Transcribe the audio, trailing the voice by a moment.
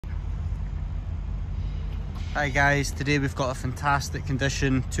Hi guys, today we've got a fantastic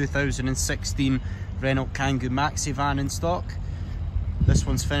condition 2016 Renault Kangoo Maxi van in stock. This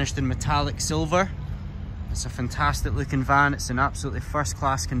one's finished in metallic silver. It's a fantastic looking van, it's in absolutely first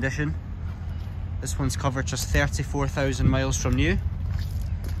class condition. This one's covered just 34,000 miles from new.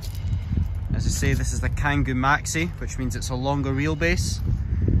 As I say, this is the Kangoo Maxi, which means it's a longer wheelbase,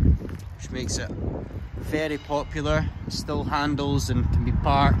 which makes it very popular. It still handles and can be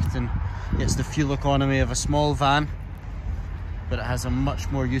parked and gets the fuel economy of a small van, but it has a much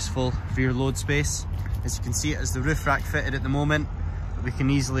more useful rear load space. As you can see, it has the roof rack fitted at the moment, but we can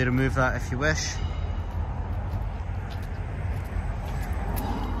easily remove that if you wish.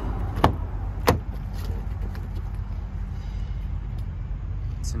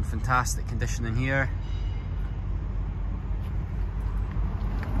 It's in fantastic condition in here.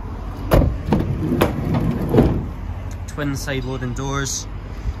 Twin side loading doors,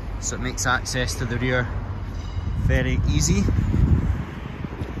 so it makes access to the rear very easy.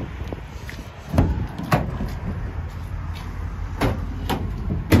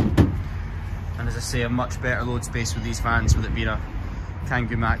 And as I say, a much better load space with these vans, with it being a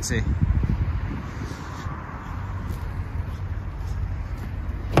Kangoo Maxi.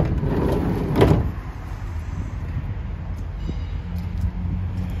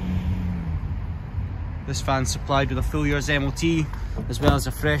 This van's supplied with a full year's MOT, as well as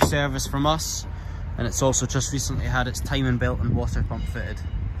a fresh service from us, and it's also just recently had its timing belt and water pump fitted.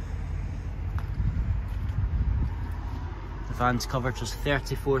 The van's covered just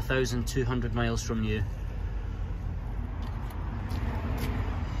 34,200 miles from new.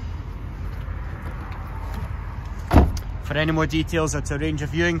 For any more details or to arrange a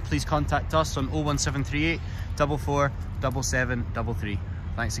viewing, please contact us on 01738 44 7733.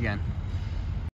 Thanks again.